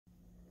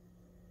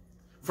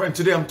Friend,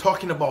 today I'm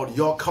talking about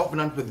your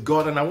covenant with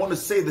God, and I want to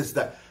say this,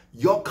 that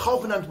your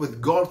covenant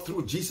with God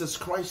through Jesus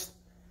Christ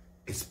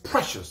is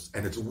precious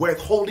and it's worth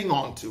holding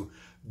on to.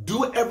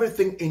 Do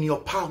everything in your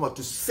power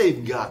to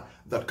safeguard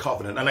that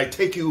covenant. And I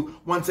take you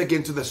once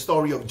again to the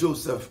story of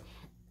Joseph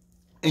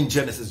in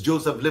Genesis.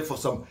 Joseph lived for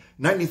some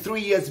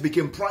 93 years,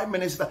 became prime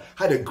minister,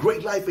 had a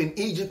great life in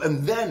Egypt,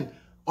 and then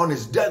on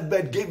his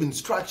deathbed gave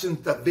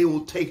instructions that they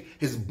will take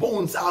his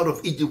bones out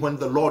of Egypt when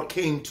the Lord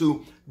came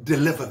to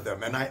deliver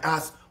them. And I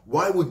asked,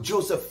 why would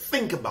Joseph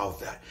think about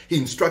that? He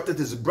instructed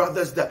his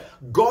brothers that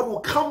God will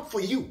come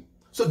for you.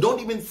 So don't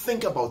even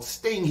think about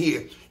staying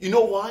here. You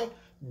know why?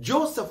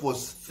 Joseph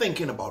was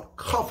thinking about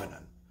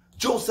covenant.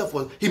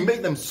 He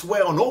made them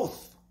swear on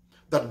oath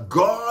that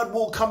God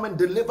will come and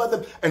deliver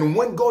them. And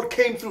when God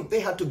came through, they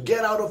had to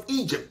get out of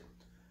Egypt.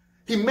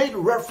 He made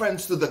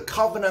reference to the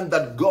covenant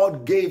that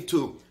God gave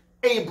to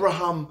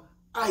Abraham,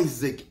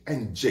 Isaac,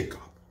 and Jacob.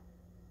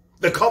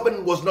 The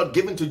covenant was not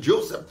given to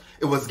Joseph.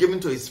 It was given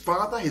to his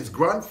father, his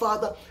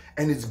grandfather,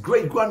 and his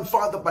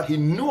great-grandfather, but he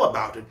knew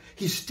about it.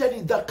 He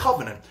studied that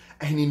covenant,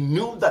 and he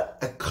knew that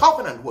a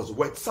covenant was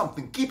worth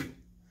something keeping.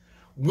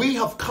 We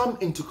have come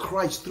into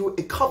Christ through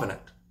a covenant.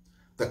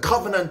 The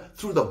covenant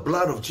through the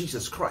blood of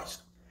Jesus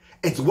Christ.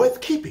 It's worth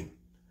keeping.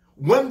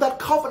 When that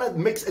covenant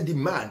makes a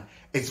demand,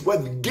 it's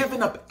worth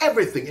giving up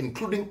everything,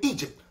 including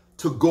Egypt,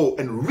 to go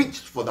and reach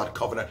for that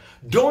covenant.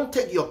 Don't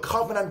take your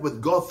covenant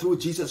with God through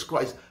Jesus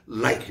Christ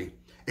lightly.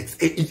 It's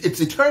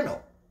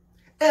eternal.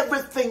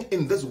 Everything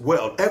in this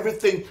world,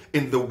 everything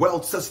in the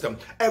world system,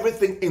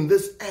 everything in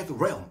this earth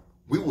realm,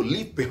 we will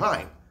leave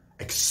behind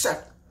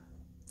except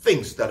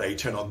things that are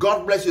eternal.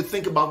 God bless you.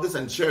 Think about this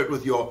and share it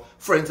with your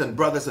friends and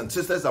brothers and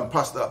sisters. I'm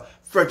Pastor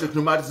Frederick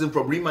Nnoma-Addison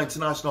from Rhema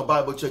International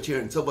Bible Church here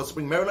in Silver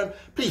Spring, Maryland.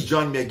 Please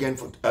join me again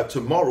for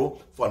tomorrow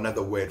for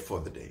another word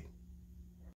for the day.